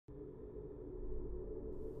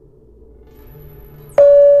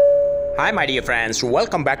Hi my dear friends,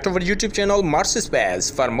 welcome back to our YouTube channel Mars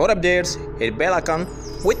Space. For more updates, hit bell icon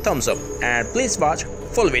with thumbs up and please watch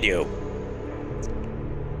full video.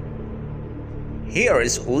 Here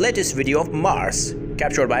is latest video of Mars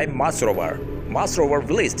captured by Mars Rover. Mars Rover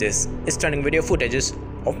released this stunning video footages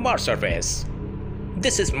of Mars surface.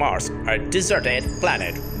 This is Mars, a deserted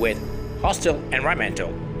planet with hostile environmental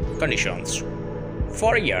conditions.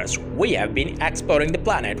 For years, we have been exploring the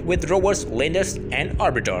planet with rovers, landers, and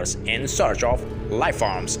orbiters in search of life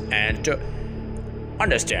forms and to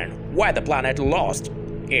understand why the planet lost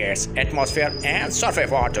its atmosphere and surface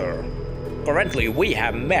water. Currently, we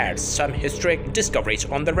have made some historic discoveries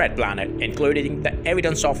on the red planet, including the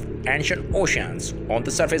evidence of ancient oceans on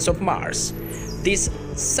the surface of Mars. These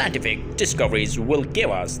scientific discoveries will give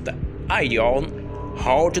us the idea on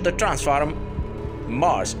how to transform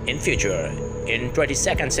Mars in future. In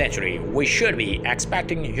 22nd century, we should be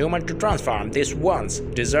expecting humans to transform this once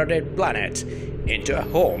deserted planet into a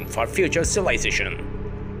home for future civilization.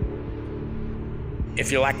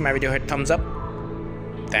 If you like my video, hit thumbs up.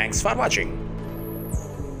 Thanks for watching.